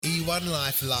One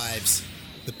Life Lives.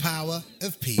 The power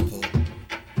of people. My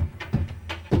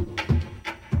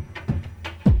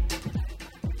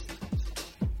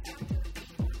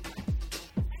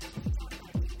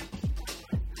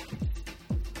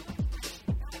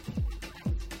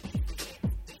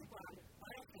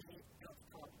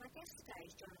guest today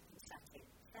is Jonathan Sattin,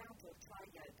 founder of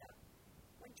Triyoga.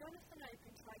 When Jonathan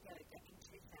opened Triyoga in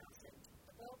 2000,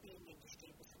 the wellbeing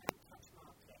industry was an untouched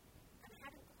market and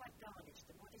hadn't quite garnished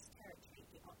the modest territory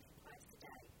it occupies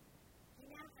today. He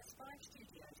now has 5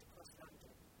 studios across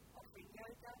London, offering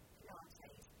yoga,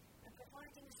 Pilates, and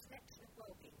providing a selection of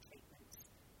wellbeing treatments.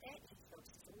 Their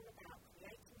ethos is all about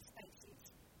creating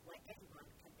spaces where everyone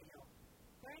can belong.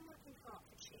 Growing up in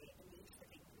Hertfordshire in the east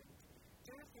of England,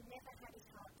 Jonathan never had his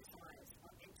heart desires on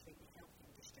entering the health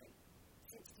industry.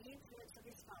 Since the influence of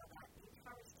his father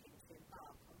encouraged him to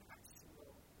embark on practising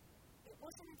law. It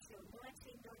wasn't until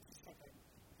 1997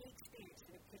 he experienced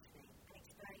an epiphany and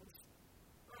explains,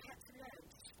 I had to learn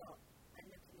to stop and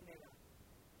look in the mirror.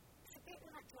 It's a bit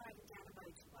like driving down a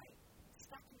motorway,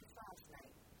 stuck in the fast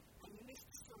lane, and you miss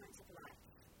the signs of life.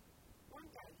 One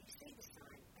day you see the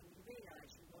sign and you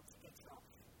realise you want to get off.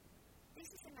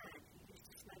 This is a man who used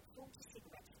to smoke 40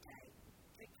 cigarettes a day,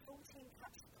 drink 14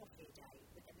 cups of coffee a day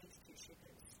with at least 2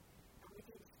 sugars, and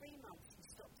within 3 months he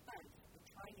stopped both and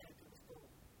Triyoga was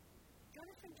born.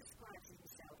 Jonathan describes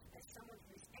himself as someone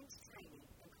who is entertaining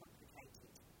and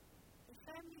complicated. He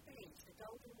firmly believes the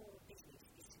golden rule of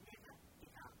business is to never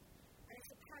give up, and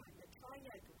it's apparent that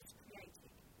Triyoga was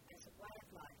created as a way of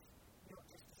life, not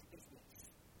just as a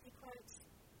business. He quotes,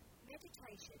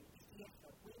 meditation is the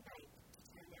effort we make to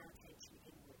turn our attention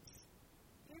inwards.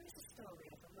 Here is a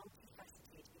story of a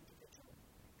multifaceted individual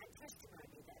and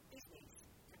testimony that business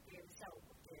can be a result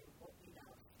of doing what we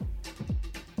love.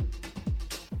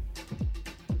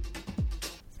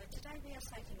 So today we are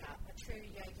taking up a true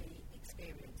yogi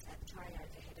experience at the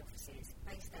Triyoga head offices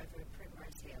based over in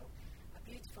Primrose Hill, a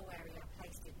beautiful area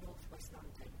placed in northwest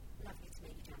London. Lovely to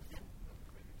meet you, Jonathan.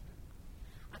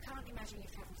 I can't imagine you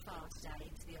travel far today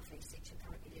into the office since you're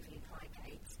currently living in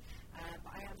Highgate,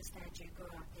 but I understand you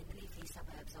grew up in the leafy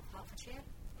suburbs of Hertfordshire.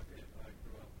 I did. I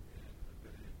grew up in a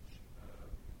village,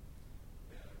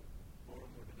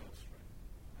 Boreham Wood in Ulster,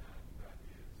 and that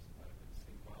is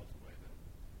 16 miles away then.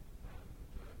 And of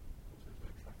course there's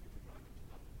no traffic to drive into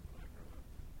London when I grew up.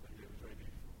 But yeah, it was a very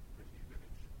beautiful, pretty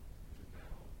village, which is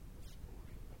now a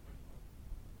sprawling urban hub.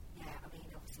 Yeah, I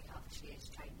mean, obviously Hertfordshire has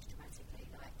changed dramatically,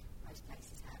 like most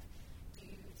places have. Do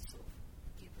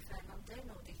you prefer London,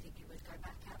 or do you think you would go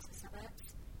back out to the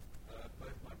suburbs?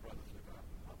 Both my brothers live out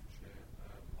in Hertfordshire.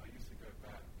 I used to go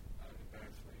back,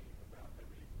 embarrassingly, about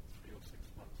every 3 or 6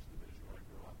 months to the village where I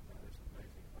grew up. There is an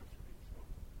amazing ice cream shop,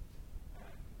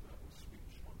 or sweet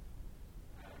shop,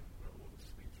 and where all the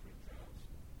sweets were in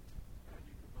jars, and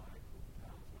you could buy £4,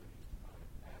 whatever you used to buy.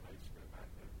 And I used to go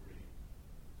back every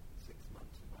 6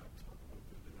 months and buy a ton of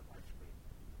vanilla ice cream,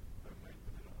 homemade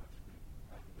vanilla ice cream,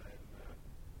 and then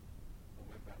I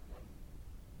went back one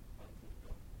month and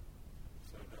gone.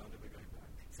 So now I'll never go back.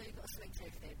 So you've got a sweet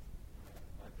tooth then?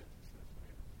 I did, yes,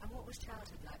 yeah. And what was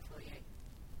childhood like for you? It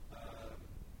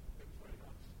was very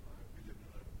nice. We lived in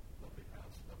a lovely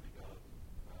house, lovely garden,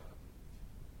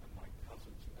 and my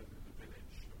cousins lived in the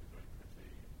village. It was very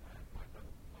pretty, and my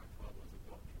father was a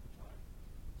doctor at the time,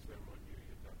 so everyone knew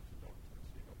your dad was a doctor, so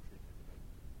he got treated with a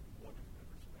wonderful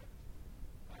respect.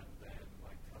 And then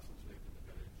my cousins lived in the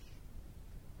village,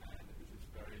 and it was just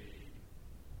very,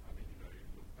 you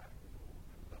look back at all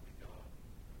the lovely garden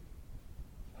and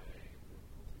playing, and of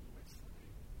course it was always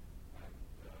sunny, and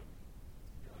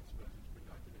I suppose it's pretty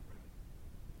idyllic, really.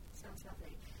 Sounds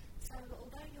lovely. So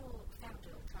although you're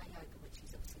founder of Triyoga, which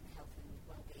is obviously in the health and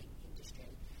wellbeing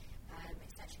industry,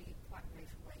 it's actually quite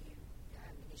removed from where you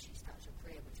initially started your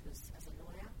career, which was as a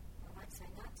lawyer. Am I right in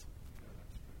saying that? Yeah,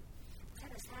 that's true.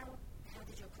 Tell us, how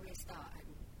did your career start,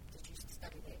 and did you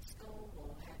study it at school,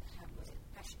 or how was it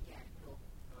passion? Yeah, law.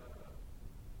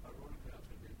 Ironically, I was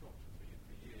going to be a doctor for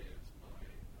years.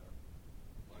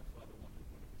 My father wanted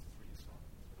one of his 3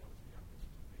 sons, and I was the youngest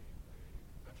to be a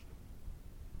professional.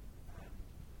 And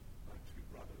my 2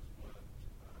 brothers weren't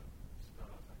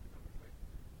stars academically.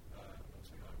 I'm not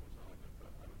saying I was either, but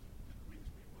I did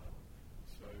reasonably well.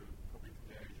 So probably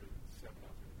from the age of 7, I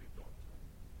was going to be a doctor.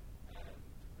 And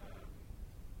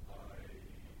I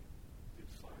did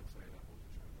science A levels,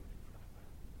 which I really crap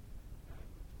at. And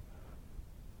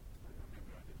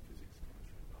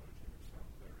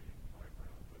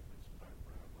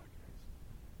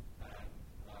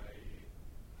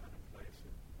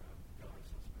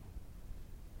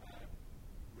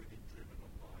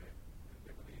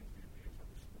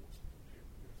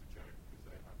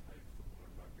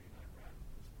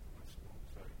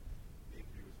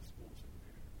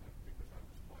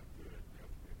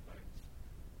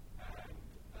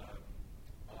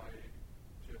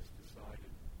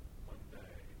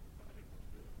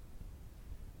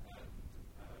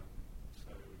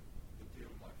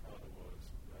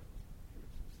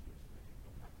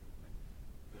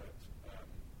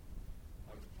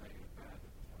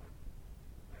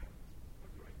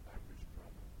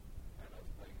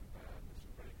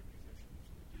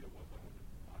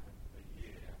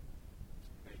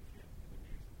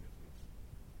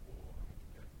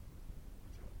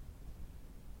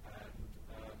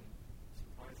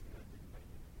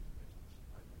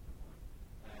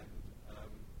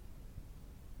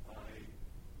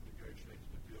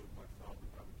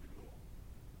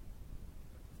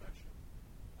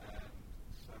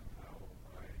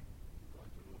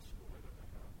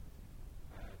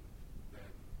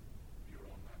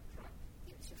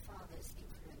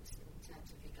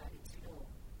terms of you going into law.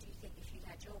 Do you think if you'd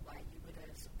had your way, you would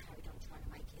have sort of carried on trying to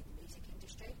make it in the music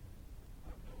industry? I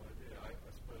have no idea. I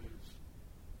suppose,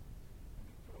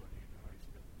 God, I used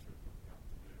to get the 2 o'clock in the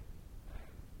afternoon,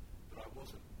 but I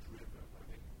wasn't driven. I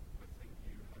think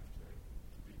you have to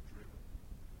be driven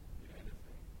in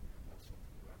anything. You have to have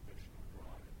something of ambition or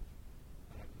drive.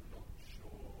 And I'm not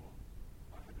sure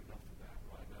I had enough of that.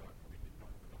 Right now, I probably did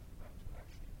not have enough of that to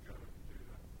actually go and do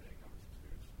that thing. I was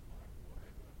too sort of like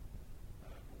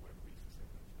whatever we used to say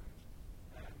those days.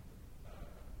 And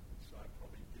so I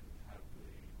probably didn't have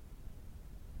the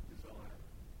desire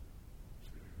to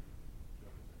do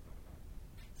anything like that.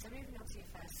 So moving on to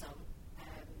your first song,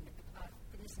 I've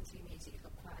been listening to your music. You've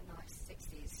got quite a nice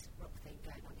 60s rock theme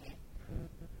going on here.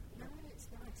 No, it's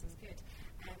nice, it's good.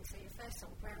 So your first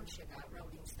song, Brown Sugar,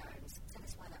 Rolling Stones. Tell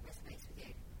us why that resonates with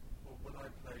you. Well, when I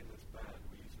played in this band,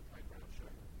 we used to play Brown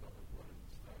Sugar, not as well as the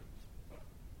Stones,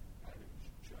 and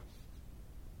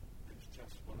it was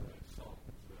just one of those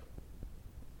songs that,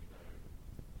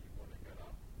 you want to get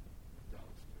up and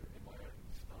dance to, in my own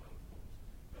style, of course,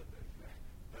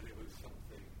 but it was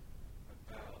something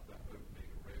about that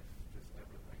opening riff, just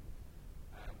everything.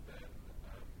 And then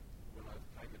when I was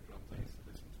playing the drums, I used to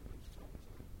listen to those songs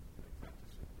and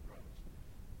practicing the drums,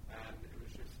 and it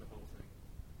was just the whole thing.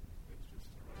 It's just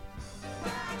a right.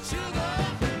 Sugar,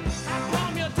 how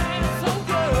come you dance so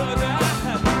good?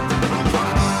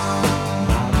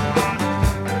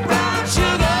 Brown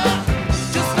sugar,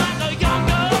 just like a young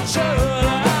girl should.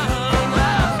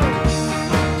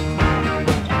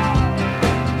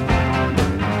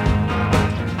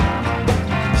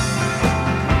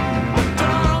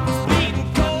 Drums beating,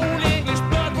 cold English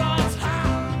blood runs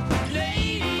hot.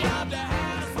 Lady of the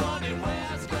house, wondering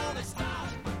where's gonna stop.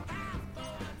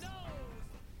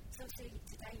 So obviously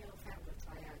today you're a founder of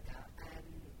Triyoga.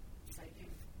 So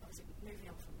you've obviously moving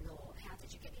on from law. How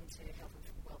did you get into health and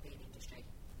wellbeing industry?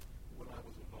 When I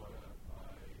was a lawyer,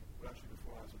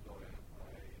 before I was a lawyer,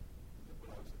 when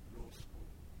I was at law school,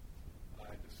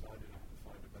 I decided I had to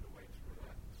find a better way to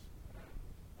relax, and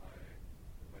I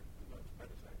went to learn to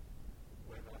meditate.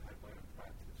 When I had my own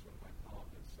practice, one of my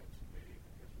partners said to me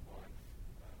that his wife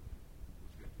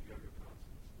was going to yoga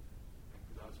classes, and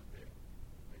because I was a bit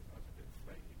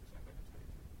flaky because I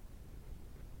meditated,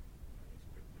 it's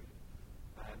a bit weird,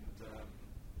 and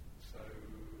so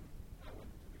I went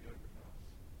to the yoga class,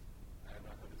 and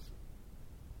I had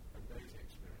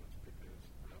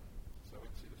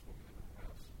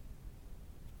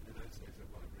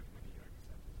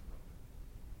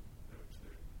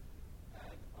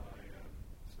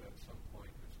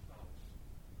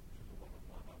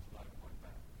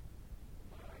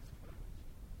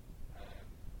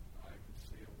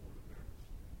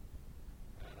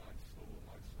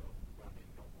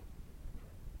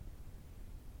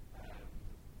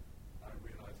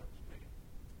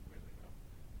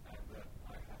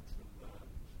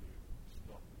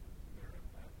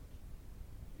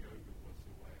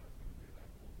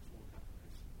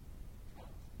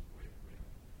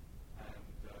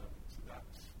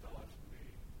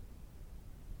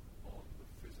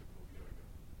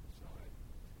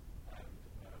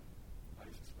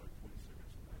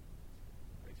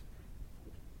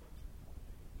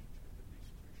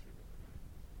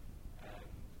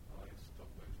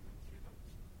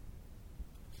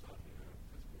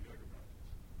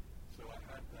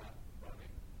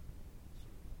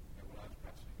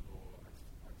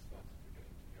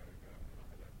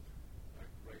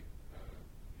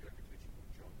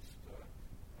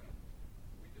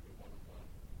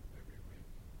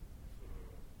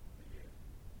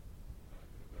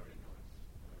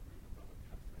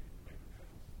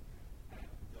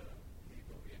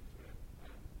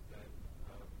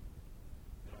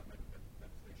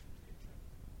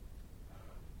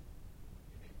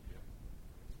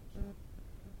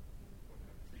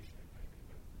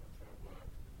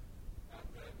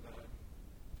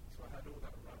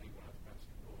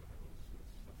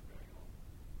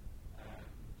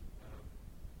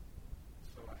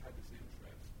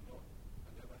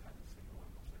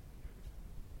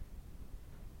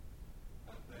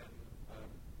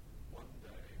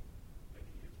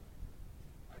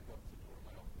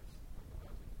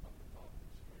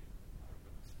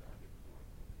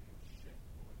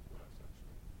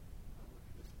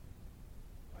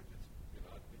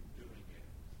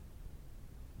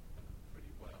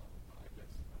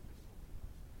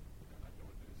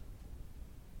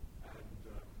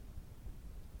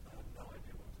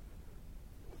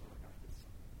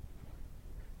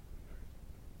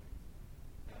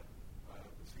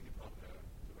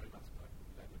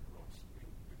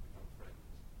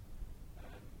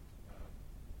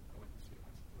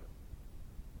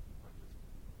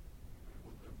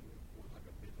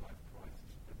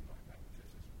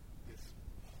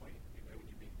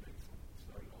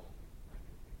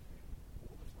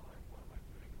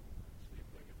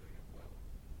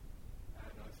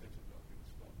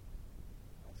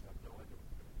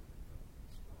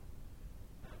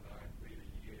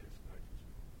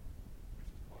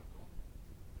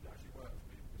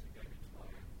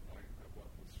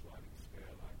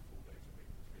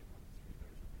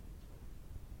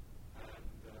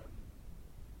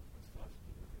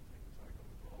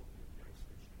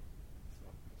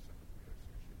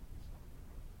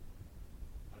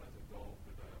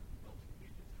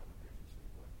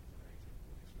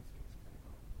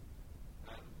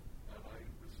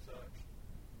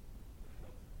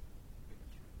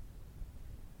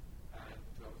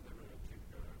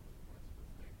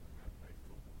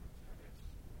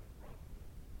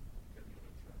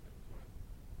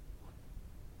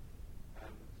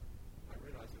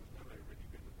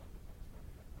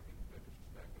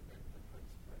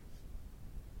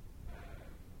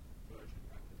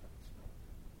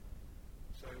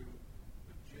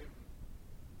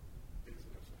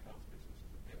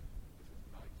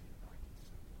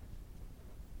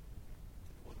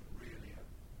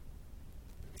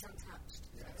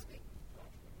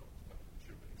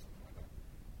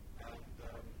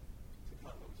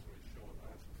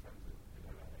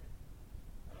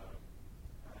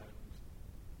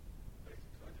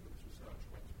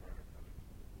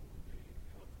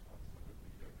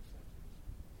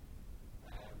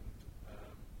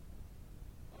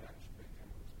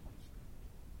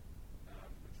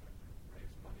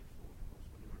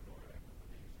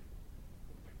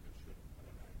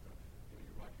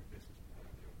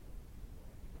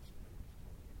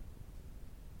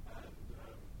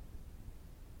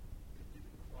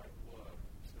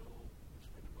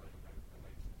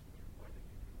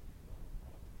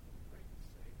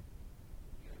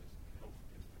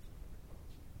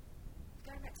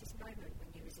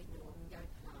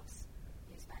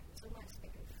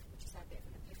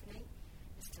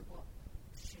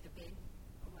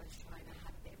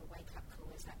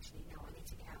actually, no, I need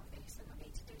to get out of this and I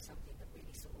need to do something that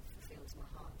really sort of fulfills my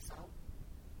heart and soul?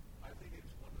 I think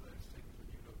it's one of those things when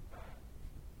you look back,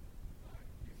 like,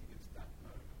 you think it's that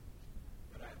moment,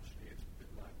 but actually it's a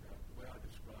bit like that. The way I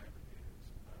describe it is,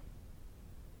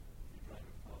 if you drive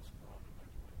a fast car on a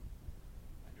motorway,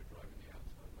 and you're driving the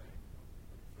outside lane, you've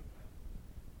got your foot down,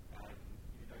 and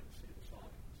you don't see the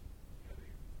signs, the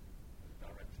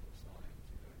directional signs,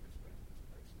 this way to this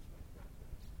place, this way to that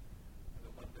place. And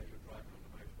then one day you're driving on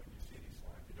the motorway and you see these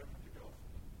signs, you don't have to go off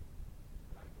on them.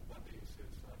 Right? But one day you see a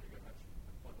sign and you go, actually,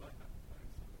 I quite like that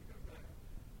place, I'm going to go there.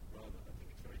 Rather, I think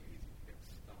it's very easy to get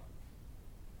stuck,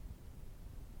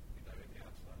 in the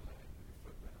outside lane with your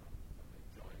foot down and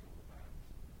enjoying all of that.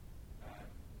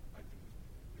 And I think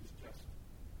it's just,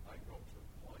 I got to a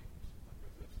point,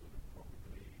 like there's sort of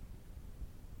probably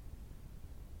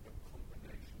a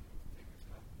combination of things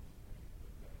happened to me,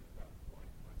 but then at that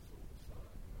point I saw the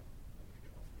sign and went, I'm going to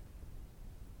get off here.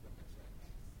 Does that make sense?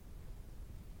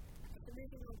 So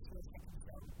moving on to your second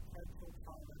film,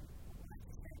 Hertfordshire,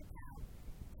 practising now.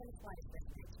 Tell us why it's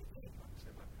resonates with you. I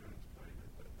say my parents played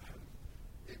it, but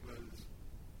it was,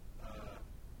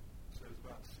 so it was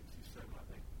about 67, I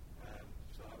think, and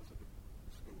so I was at the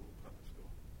school, public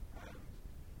school, and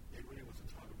it really was a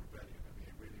time of rebellion. I mean,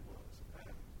 it really was.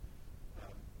 And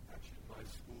actually, my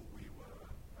school, we were,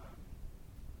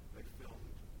 they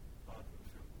filmed part of a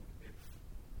film called If,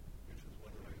 which was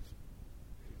one of those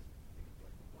things,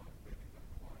 black and white, really black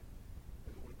and white.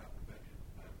 It was all about rebellion,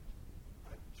 and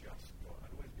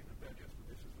I'd always been rebellious, but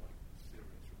this was like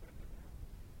serious rebellion now.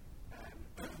 And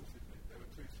excuse me, there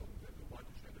were two songs. There was a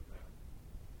Watershed of that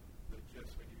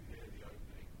just when you hear the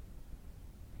opening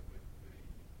with the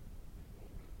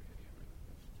organ at the beginning of it,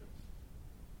 it's just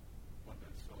one of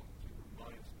those songs. It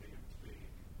reminds me of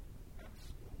being at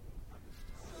school at this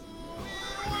time.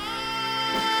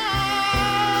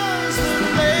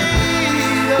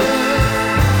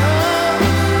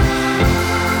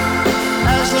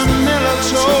 As the miller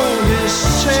told his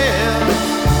tale,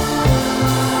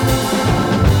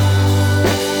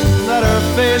 that her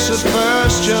face at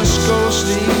first just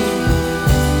ghostly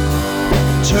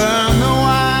turned the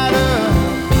wider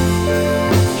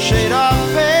shade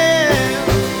of pale.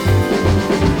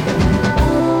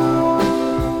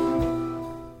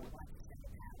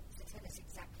 So tell us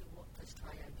exactly what does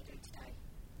Triyoga do today?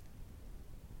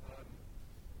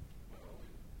 Well, we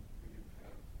have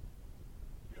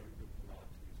very good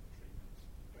Pilates treatments,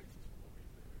 the basis of what we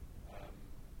do.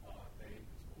 Our aim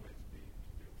has always been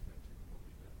to be authentic in what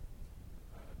we do,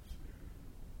 to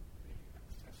be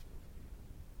accessible to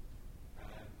people.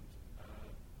 And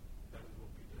that is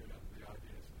what we do. And the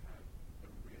idea is to have a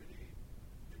really,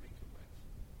 you mean to place,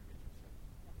 you mean to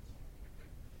accept. Okay.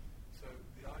 So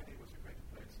the idea was to create a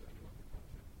place that anyone could come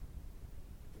to.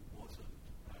 It wasn't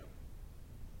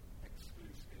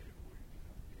exclusive, or you could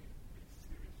have to be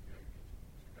serious yogi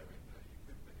to go in there. You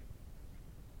could be,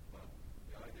 but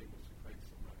the idea was to create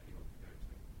somewhere anyone could go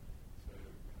to. So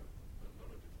we have a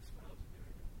lot of different styles of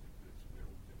yoga because we're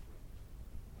all different.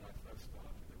 When I first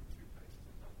started, there were two places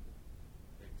in London.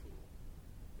 They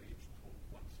each taught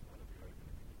one style of yoga and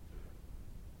if you didn't do it,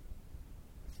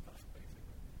 it's stuff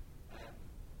basically. And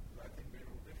I think we're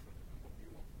all different, and what you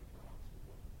want from the class, or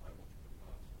what I want from the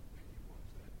class, or when you want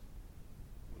it,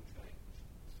 will change.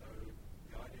 So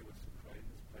the idea was to create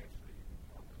this place where you can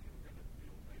come and you're going to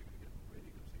get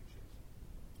really good teachers.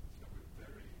 So we're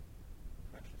very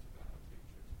precious about our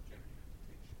teachers. Generally, you have to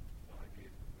teach 5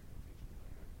 years before you can teach them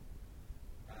yoga.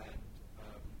 And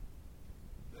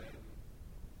then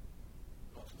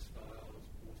lots of styles,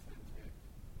 authentic,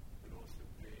 but also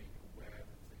being aware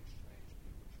that things change,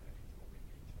 people change, or we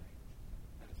need change.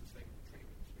 And it's the same with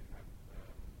treatments. We have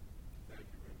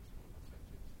therapy rooms in all our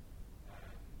centres,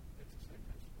 and it's the same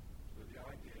principle. So the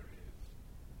idea is,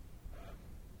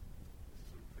 this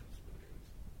sort of principle is,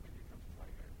 when you come to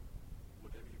Triyoga,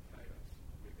 whatever you pay us,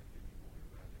 we're going to give you more in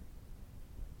value.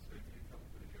 So if you come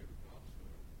to a yoga class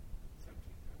for £17,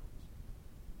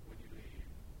 when you leave,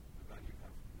 the value you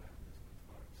have from that is going to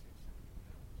far exceed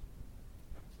 £17.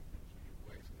 That's the principle. You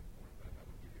always get more in value. I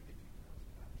would give you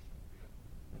 £18 cash.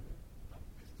 Not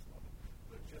a business model,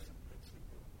 but just a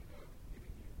principle,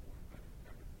 giving you more in value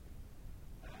for everything.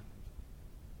 And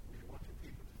we wanted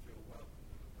people to feel welcome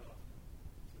and looked after.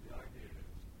 So the idea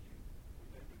is, we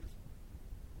live in this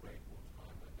great war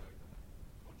time, I know that,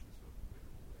 conscious of with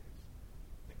always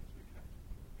things we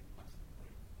must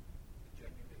improve. The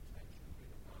genuine intention of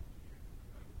being looked after you, will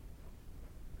come to the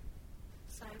place.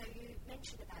 So I know you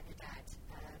mentioned about your dad,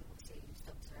 obviously you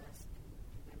stopped us and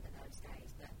remember those days,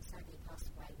 but sadly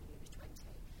passed away when you were 20.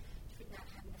 Do you think that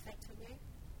had an effect on you?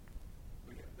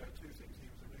 There are two things. He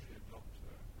was originally a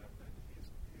doctor, and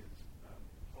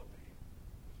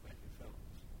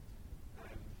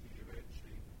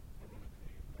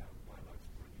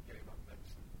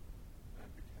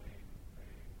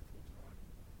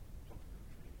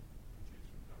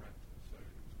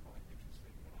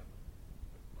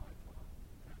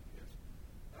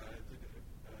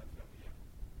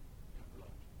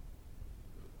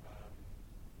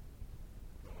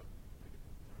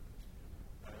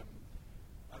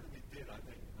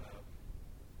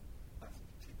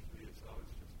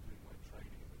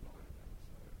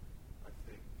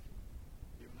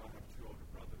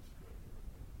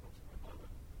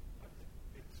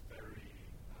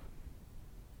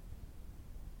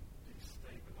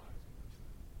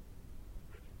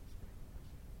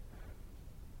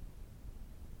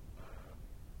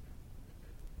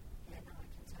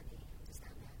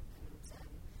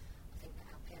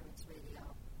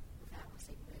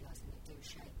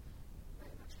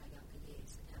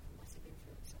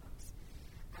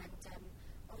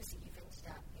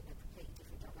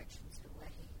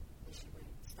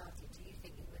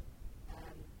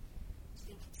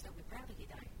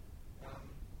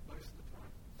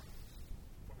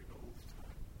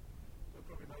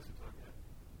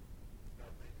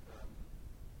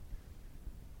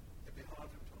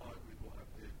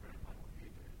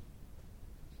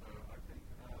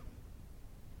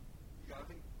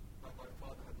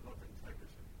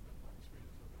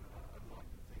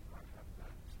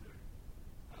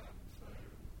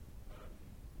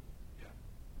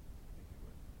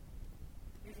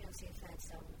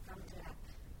song, Thunder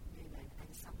Newman and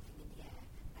Something in the Air.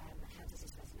 How does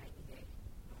this resonate with you?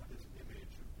 This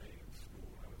image of being in school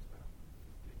when I was about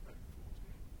 15, maybe 14,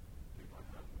 doing my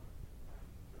homework, and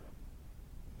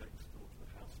next door to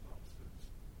the housemaster's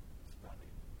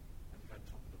study, and he had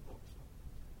top of the box on.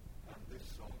 And this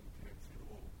song came through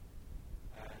the wall,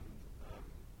 and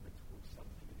it's called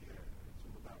Something in the Air, and it's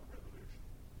all about revolution.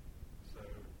 So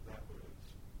that was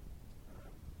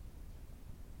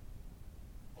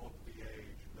of the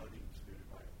age learning to,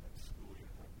 like at school, you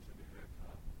have to do your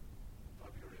haircut,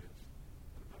 above your ears,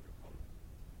 and above your collar.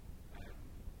 And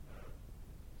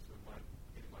so my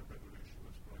revolution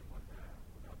was growing my hair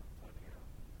without finding out.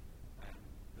 And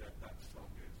that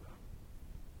song is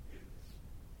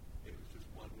it was just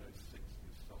one of those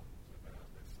 60s songs about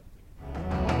there's something.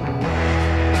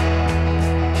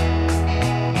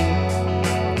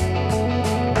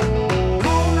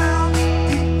 Call out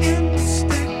the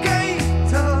instigators,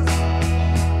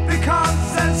 because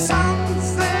there's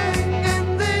something in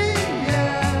the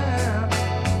air.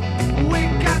 We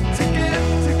got to get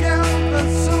together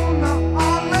sooner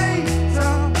or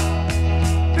later,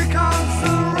 because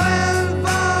the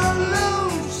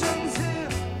revolution's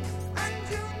here, and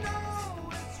you know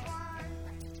it's right.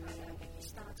 Triyoga, you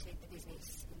started the business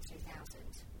in 2000.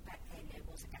 Back then there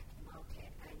was a gap in the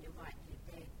market, and you're right,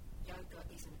 yoga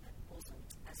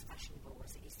wasn't as fashionable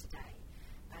as it is today.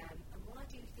 And why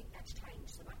do you think that's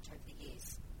changed so much over the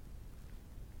years?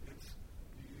 You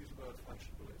use the word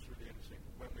fashionable, it's really interesting.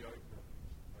 When we opened,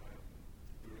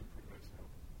 we were in Primrose Hill,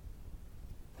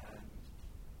 and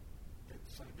it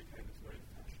suddenly became this very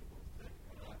fashionable thing.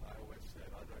 And I always said,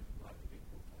 I don't like being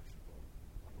called fashionable.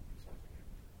 I'm not criticizing it.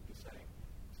 I'm just saying,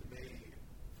 to me,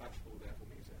 fashionable therefore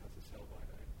means it has a sell-by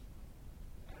date.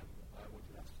 And I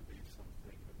wanted us to be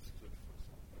something that stood for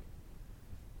something.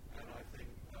 And I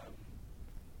think that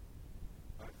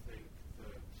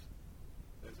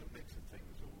there's a mix of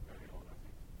things all going on. I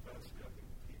think, firstly, I think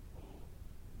people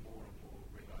more and more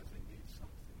realise they need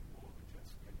something more than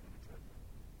just getting on a treadmill.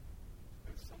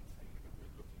 There's something that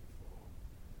we're looking for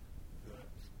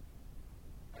that,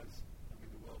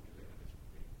 the world we live in is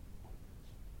pretty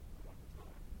complex a lot of the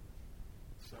time.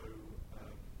 So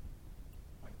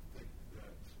I think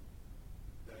that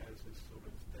there's this sort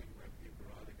of thing where people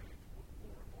are either going toward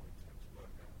more and more intense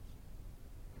workouts,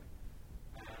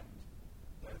 and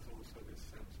there's also this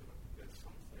sense of there's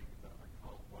something that I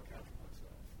can't work out for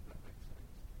myself, if that makes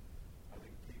sense. I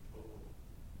think people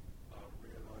are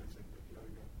realising that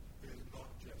yoga is not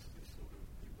just this sort of,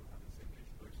 people have this image,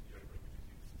 most yoga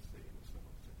images you used to see with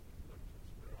someone sitting in lotus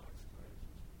with their eyes closed.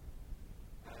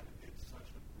 And it's such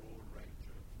a broad range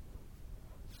of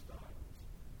styles.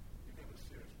 You can have a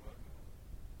serious workout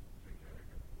doing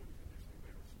yoga, or you can do something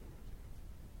very restorative.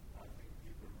 I think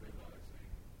people are realising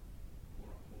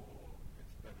more and more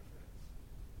its benefits.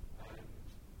 And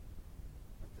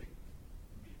I think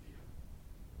media,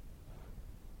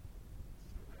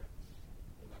 celebs,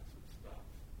 all that sort of stuff,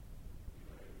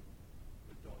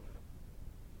 Madonna,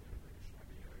 doing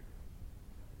shabby yoga,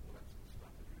 all that sort of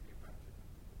stuff is really impacted.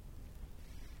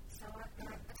 So I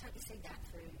totally see that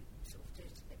through sort of doing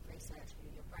a bit of research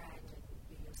through your brand and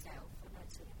you yourself. I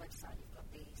noticed on your website you've got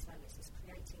the slogan that says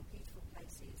creating beautiful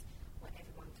places where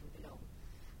everyone can belong,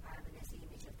 and there's the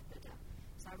image of the Buddha.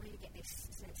 So I really get this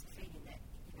sense of feeling that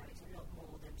it's a lot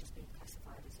more than just being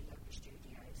classified as a yoga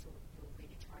studio. So you're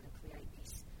really trying to create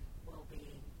this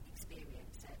wellbeing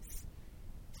experience that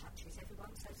touches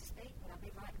everyone, so to speak. Would I be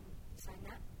right in saying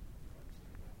that?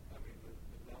 I mean, the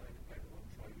line everyone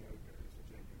try yoga is a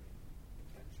genuine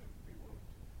intention. You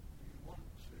want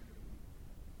to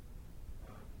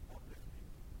uplift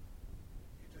people.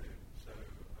 You do. So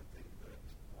I think that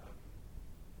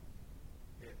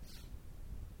it's,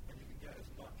 and you can get as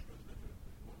much or as little as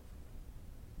you want from it.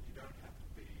 You don't have to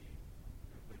be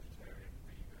a vegetarian,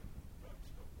 vegan, but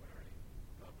stop wearing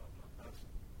blah blah blah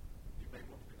person. You may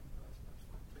want to be that person, that's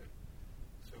fine too.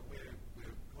 So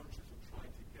we're conscious of trying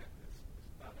to get this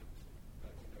balance.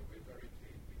 We're very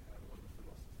keen. We have a lot of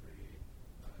philosophy.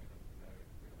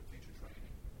 We have a teacher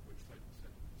training, which 30%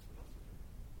 is philosophy.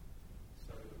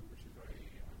 So, which is very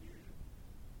unusual.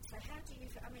 So how do you,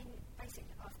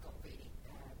 basically I've got really,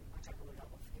 I juggle a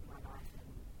lot in my life and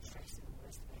stress and all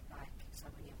the rest of it, like so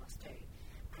many of us do.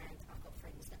 And I've got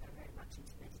friends that are very much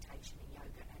into meditation and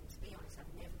yoga, and to be honest,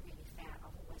 I've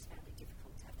always found it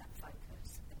difficult to have that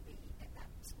focus and be at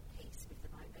that sort of peace with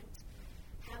the moment.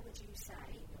 How would you say,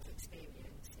 in your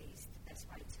experience, is the best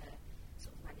way to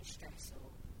sort of manage stress or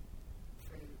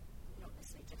through, not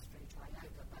necessarily just through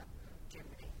Triyoga, but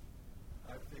generally?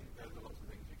 I think there's lots of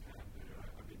things you can do.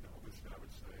 Obviously I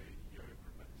would say yoga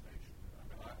and meditation.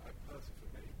 I personally, for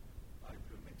me, I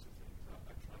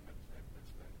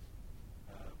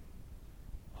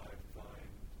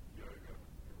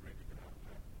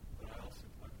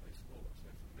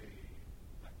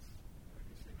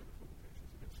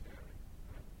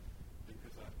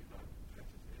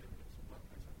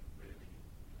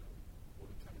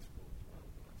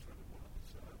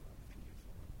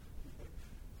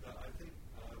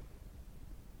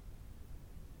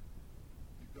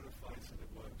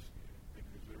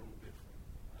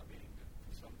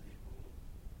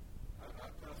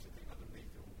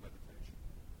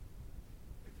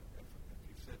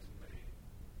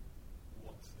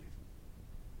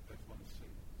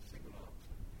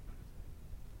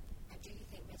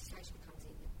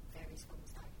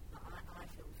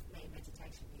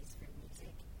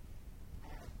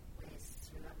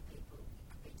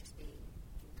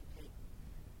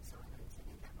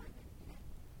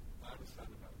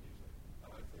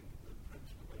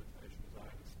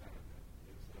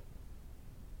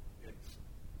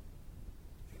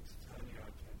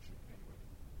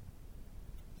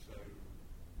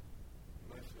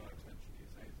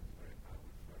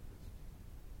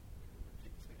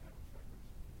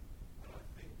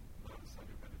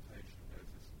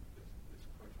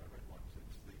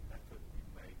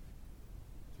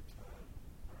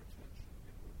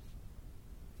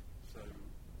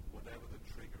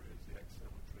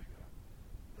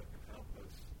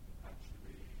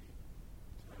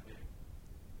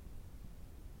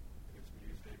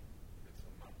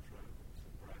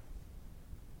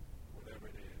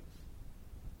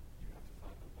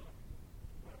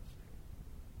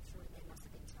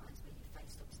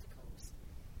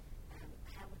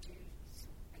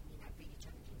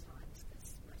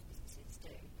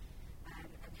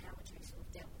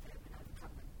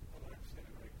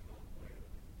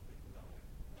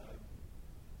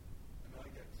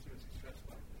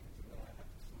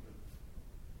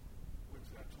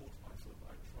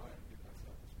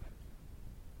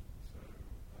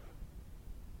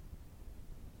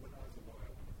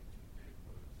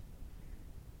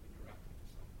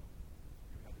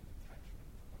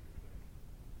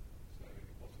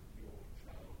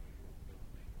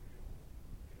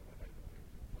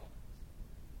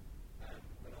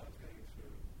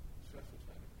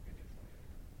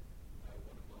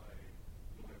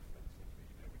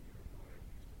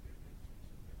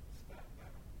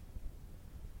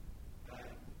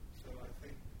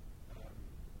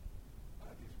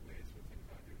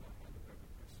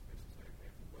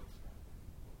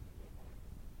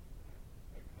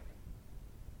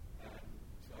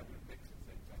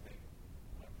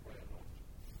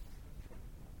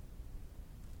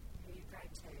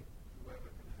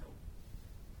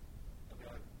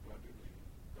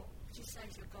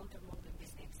golden rule in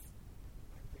business?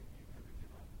 I think you never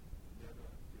give up. Never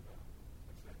give up.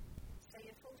 That's it. So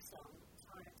your full song,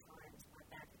 Tired Times by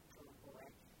Bad Little Boy,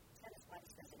 tell us why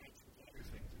this resonates with you. Two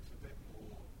things. It's a bit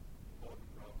more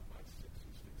modern rather than my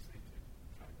 60s fixated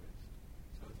track list.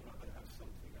 So I'd rather have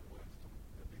something at worst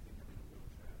that we think I'm in a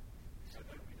wheelchair. So I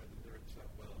don't really know the lyrics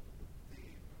that well, but the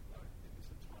theme of like,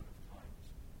 it's a time of times.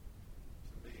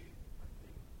 To me, I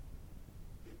think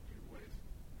that you always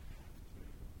have to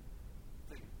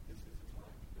think this is a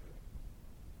time to do it.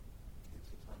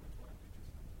 It's a time of time, you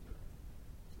just have to do it.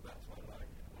 So that's why I like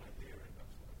it. When I hear it,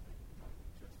 that's what I think. Like,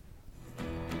 just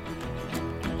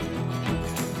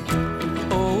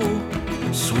Oh,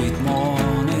 sweet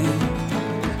morning,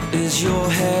 is your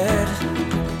head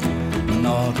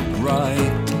not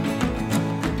right?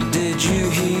 Did you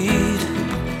heed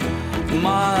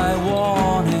my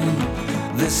warning?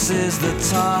 This is the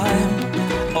time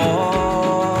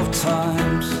of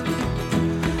times,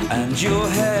 and your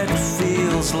head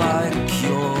feels like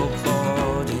your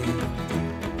body.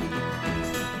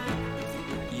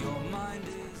 Your mind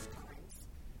is...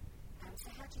 So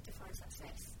how do you define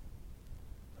success?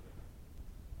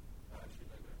 actually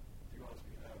don't know. If you ask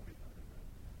me how we don't know.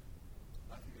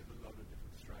 I think there's a lot of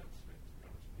different strands to it, to be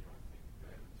honest with you. I think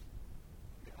there's,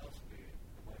 if you ask me,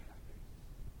 am I happy?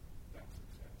 That's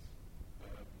success.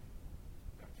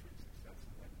 That's true success.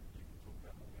 And then you can talk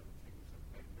about all the other things that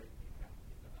may make me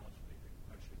happy. But ask me the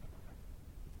question, am I happy?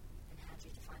 And how do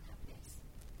you define happiness?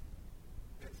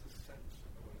 It's a sense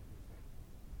of a wonderful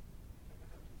thing. I don't know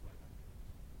how to define happiness.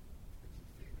 It's a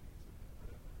feeling, isn't it? I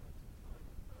don't know how to define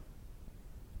it.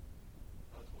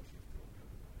 I was watching a film the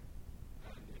other day,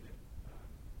 and in it,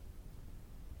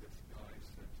 this guy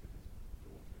said to his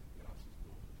daughter, he asked his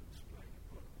daughter to explain a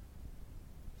book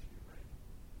she read,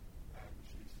 and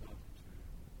she started to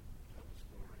tell the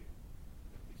story,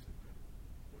 and he said, "No,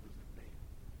 what does it mean?"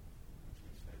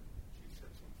 And she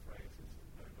said some phrases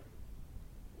that, "No,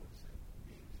 what does it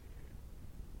mean to you?"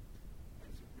 And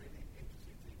it's a really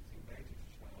interesting thing to engage a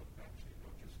child actually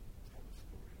not just tell the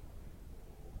storyline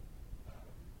or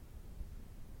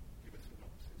give a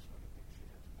synopsis or anything. She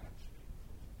had to actually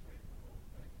contemplate the whole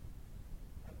thing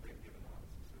and then give an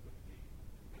answer so that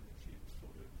she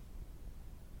sort of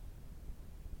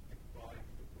imbibed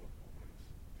the book almost.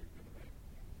 Do you know what I mean?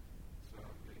 So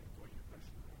I'm getting to your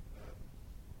question now.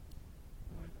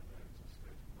 I don't know, it's a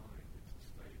state of mind, it's a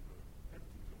state of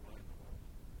everything's all right in the world.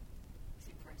 It's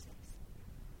in process.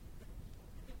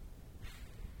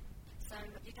 So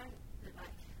you don't look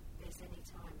like there's any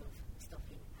time of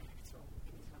stopping at all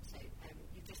anytime soon.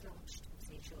 You've just launched,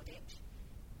 obviously, Shoreditch,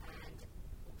 and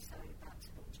also about to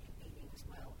launch Ealing as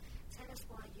well. Tell us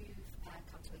why you've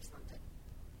come to East London.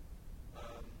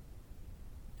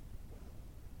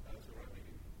 So we're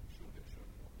opening in Shoreditch on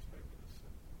October the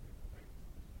 7th, I think.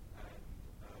 And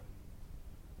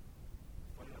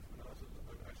funny enough, when I was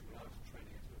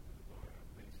training as a lawyer,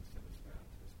 they used to send us down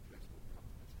to this place called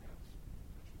Company's House,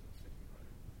 which was at City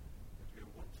Road. We had to go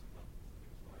once a month, and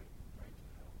it was like going to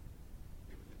hell.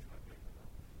 It was literally like going to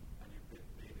hell. And you'd be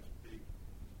in this big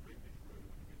room,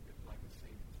 and you'd be like a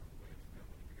scene from some weird film,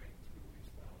 and you'd be going through all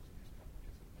these files and these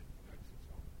companies and making notes.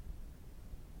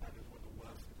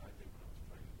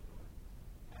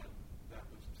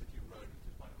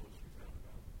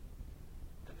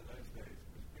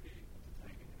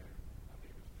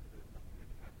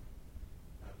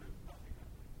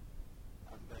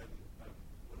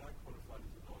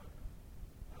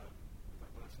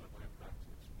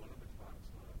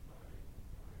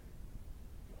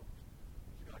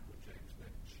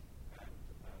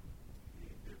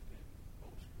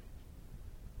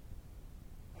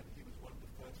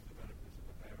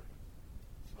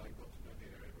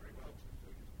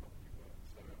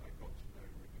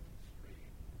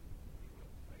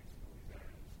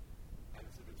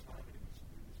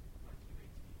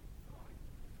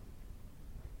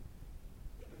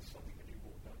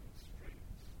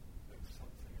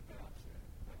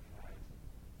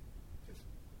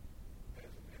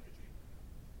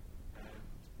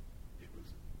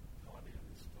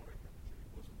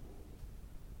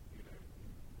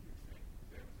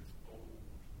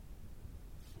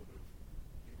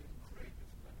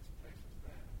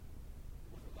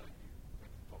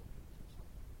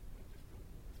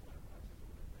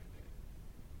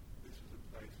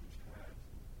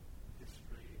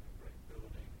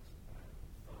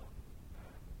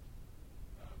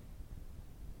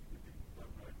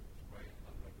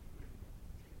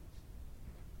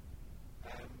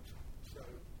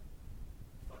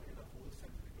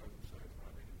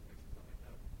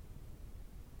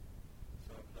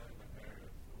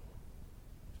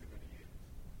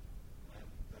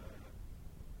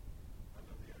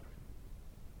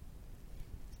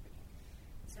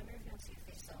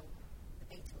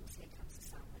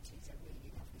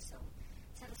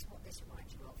 this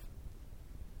remind you of?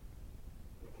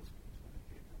 What else can you say?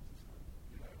 Here comes the sun.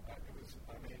 You know, I don't know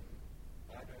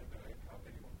how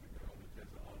anyone could go on a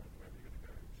desert island wherever you're going to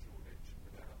go in Shoreditch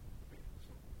without the Beatles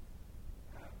song.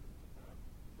 And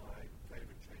my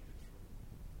favourite changes from,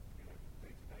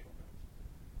 day to day on those.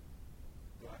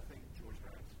 But I think George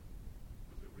Harrison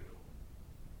was a real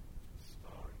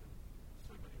star in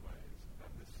so many ways,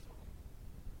 and this song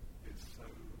is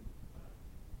so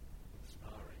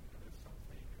inspiring, and there's something.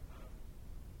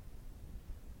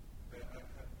 I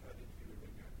heard an interview with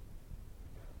Ringo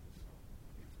about this song.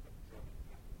 He's got drumming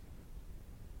patterns in it,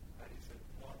 and he said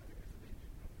part of it is an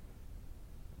Indian drumming pattern.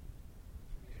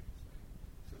 It's really interesting.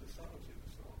 So the subtlety of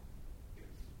the song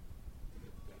is that's an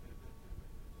Indian drumming pattern,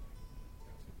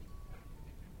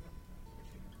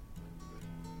 which is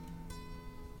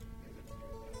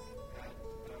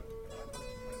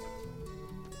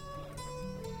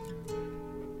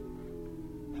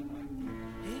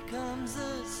Here comes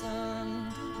the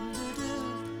sun, doo-doo-doo.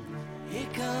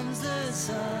 Here comes the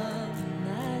sun.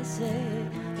 I say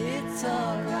it's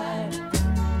alright.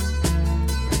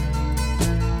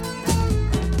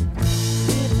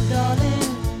 Little darling,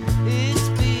 it's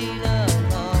been a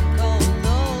long, cold,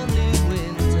 lonely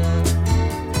winter.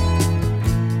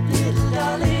 Little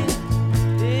darling,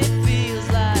 it feels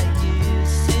like years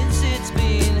since it's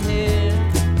been here.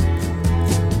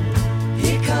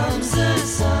 Here comes the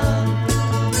sun.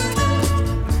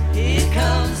 Here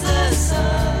comes the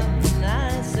sun.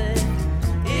 I say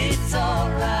it's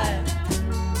alright.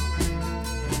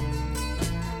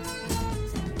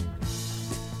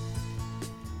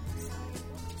 So,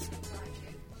 what just inspires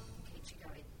you? Keeps you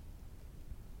going?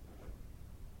 I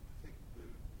think the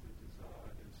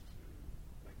desire is to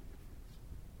make a difference.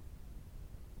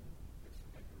 It's to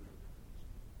make a real difference.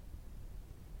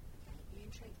 Okay, you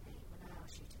intrigued me when I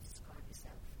asked you to describe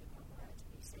yourself in one word.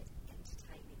 You said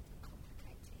entertaining and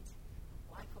complicated.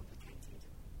 Why complicated?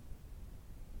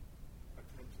 I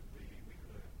tend to be, we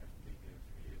had a FD here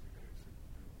 3 years ago, so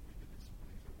we did this on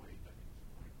these away days,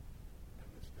 right? And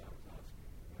this guy was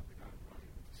asking, the guy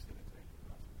running the facilitator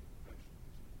was asking for questions.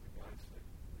 The guy said,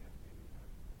 the FD we had,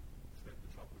 said the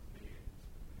trouble with me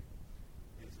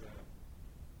is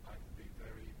I can be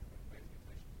very paying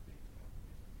attention to detail,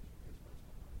 is most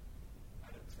of my life.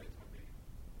 And at the same time being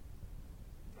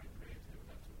very creative, and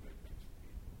that's what motivates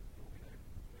people. Normally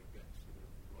they get sort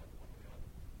of right one or the other.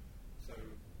 So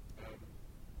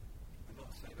I'm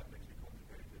not saying that makes me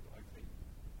complicated, but I think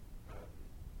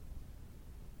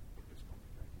it's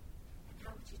complicated. And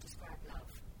how would you describe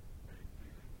love? Very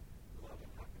clearly. Love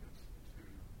and happiness to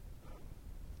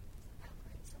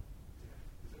Algorithm. yeah,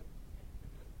 is it?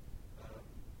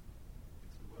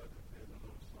 It's a word that appears in a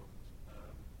lot of songs.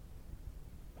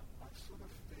 I sort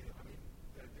of feel,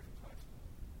 there are different types of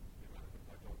love. I put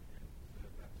my dog here, so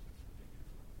that's just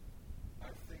ridiculous love.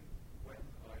 I think when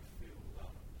I feel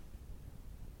loved,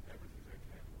 everything's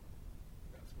okay in the world.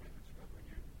 That's the way to describe it.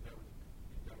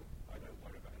 I don't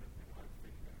worry about anything. I'm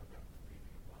thinking about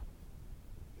feeling of love.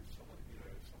 If someone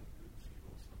hoops you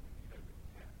or something, you don't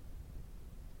really care.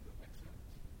 Does that make sense?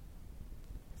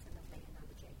 That's a lovely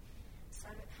analogy. So,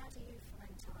 how do you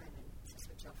find time to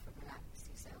switch off and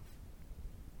relax yourself?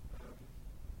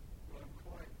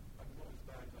 Well, I'm not as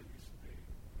bad as I used to be.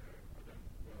 I don't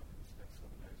work and spend 7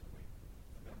 days a week.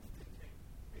 And I'm thinking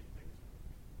 8 days a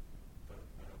week. But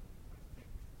I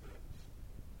think that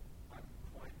I'm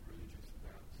quite religious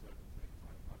about certain things.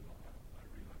 I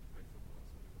really like to play football on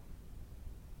Sunday morning.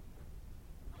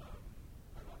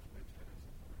 I like to play tennis.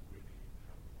 I find it really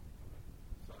helpful for me.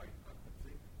 So I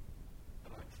think,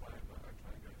 and I try and go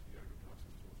to yoga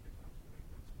classes 2 or 3 times a week,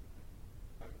 that sort of thing.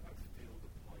 I feel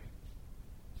the point,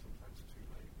 sometimes too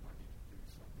late, I need to do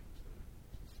something to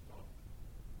stop.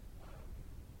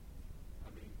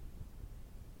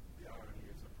 The irony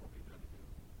is I probably don't even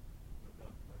look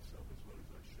after myself as well as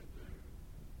I should do.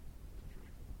 The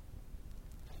truth.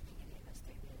 I don't think any of us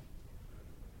do, really.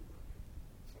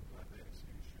 Something like this,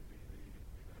 you should be the,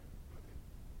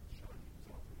 shining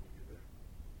example of what you do.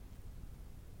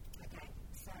 Okay,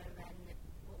 so then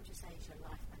what would you say is your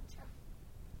life mantra?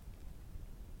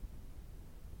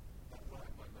 I'd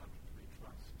like my mantra to be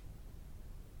trust.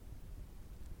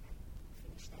 Okay, we'll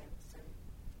finish there. So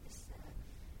this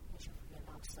finish off with your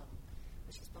last song,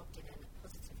 which is Bob Dylan,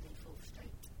 Positively 4th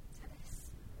Street. Tell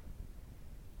us.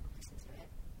 I'll listen to it.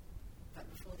 But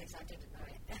before this, I didn't know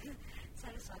it.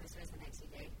 Tell us why this resonates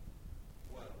with you.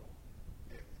 Well,